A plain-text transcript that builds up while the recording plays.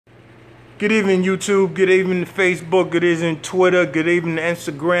Good evening, YouTube. Good evening, Facebook. Good evening, Twitter. Good evening,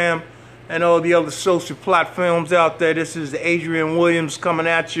 Instagram, and all the other social platforms out there. This is Adrian Williams coming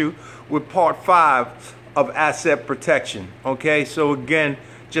at you with part 5 of asset protection. Okay, so again,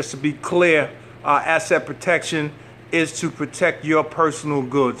 just to be clear, asset protection is to protect your personal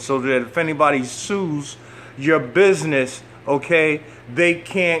goods so that if anybody sues your business, okay, they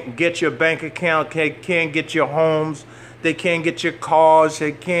can't get your bank account, can't get your homes, they can't get your cars,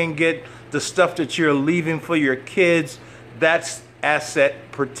 they can't get the stuff that you're leaving for your kids. That's asset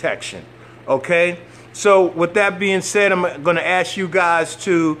protection. Okay, so with that being said, I'm going to ask you guys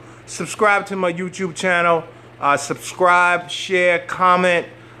to subscribe to my YouTube channel, subscribe, share, comment,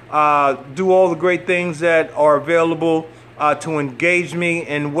 do all the great things that are available to engage me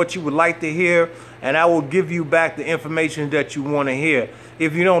in what you would like to hear, and I will give you back the information that you want to hear.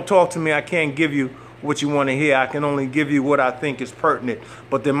 If you don't talk to me, I can't give you what you want to hear. I can only give you what I think is pertinent,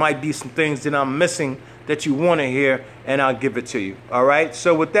 but there might be some things that I'm missing that you want to hear, and I'll give it to you. All right,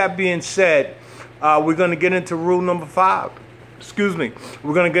 so with that being said, we're going to get into rule number 5.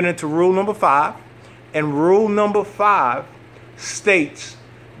 We're going to get into rule number 5, and rule number 5 states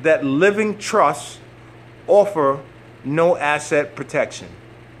that living trusts offer no asset protection.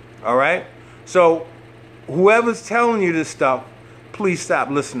 All right, so whoever's telling you this stuff, please stop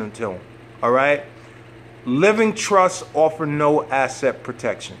listening to them. All right, living trusts offer no asset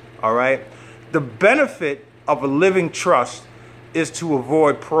protection. All right, the benefit of a living trust is to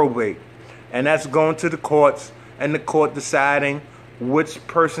avoid probate, and that's going to the courts and the court deciding which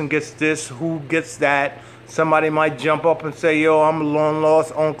person gets this, who gets that. Somebody might jump up and say, yo, I'm a long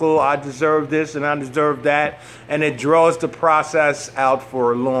lost uncle, I deserve this and I deserve that, and it draws the process out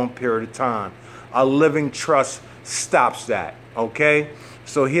for a long period of time. A living trust stops that. Okay,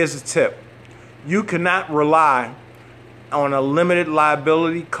 so here's a tip. You cannot rely on a limited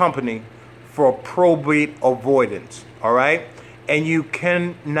liability company for probate avoidance. All right, and you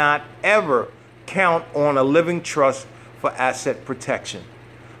cannot ever count on a living trust for asset protection.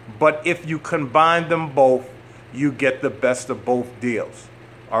 But if you combine them both, you get the best of both deals.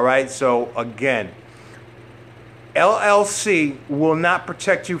 All right, so again, LLC will not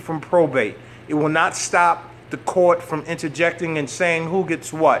protect you from probate. It will not stop the court from interjecting and saying who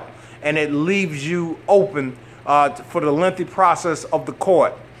gets what, and it leaves you open for the lengthy process of the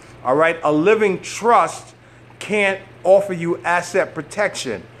court. All right, a living trust can't offer you asset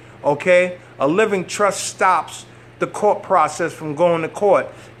protection. Okay, a living trust stops the court process from going to court.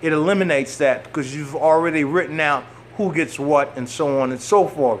 It eliminates that because you've already written out who gets what and so on and so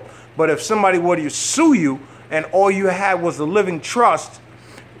forth. But if somebody were to sue you and all you had was a living trust,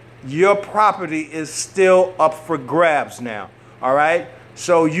 your property is still up for grabs now. All right,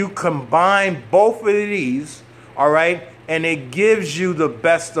 so you combine both of these, all right, and it gives you the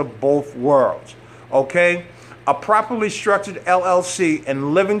best of both worlds. Okay, a properly structured LLC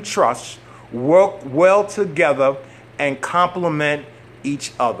and living trusts work well together and complement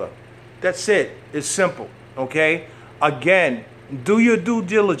each other. That's it. It's simple. Okay, again, do your due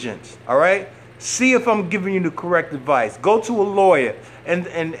diligence. All right, see if I'm giving you the correct advice. Go to a lawyer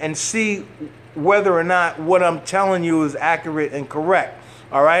and see whether or not what I'm telling you is accurate and correct.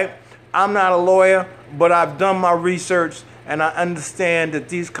 All right, I'm not a lawyer, but I've done my research and I understand that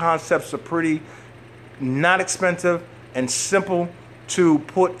these concepts are pretty not expensive and simple to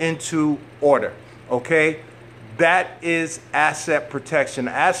put into order. Okay, that is asset protection.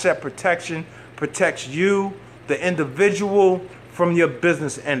 Asset protection protects you, the individual, from your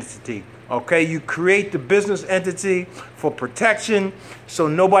business entity. Okay, you create the business entity for protection so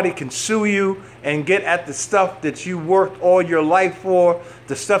nobody can sue you and get at the stuff that you worked all your life for,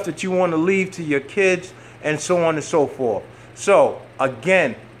 the stuff that you want to leave to your kids, and so on and so forth. So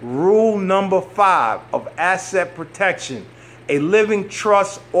again, rule number 5 of asset protection: a living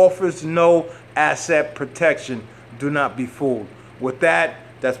trust offers no asset protection. Do not be fooled. With that,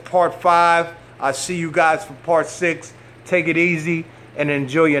 that's part 5. I'll see you guys for part 6. Take it easy and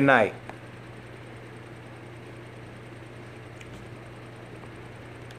enjoy your night.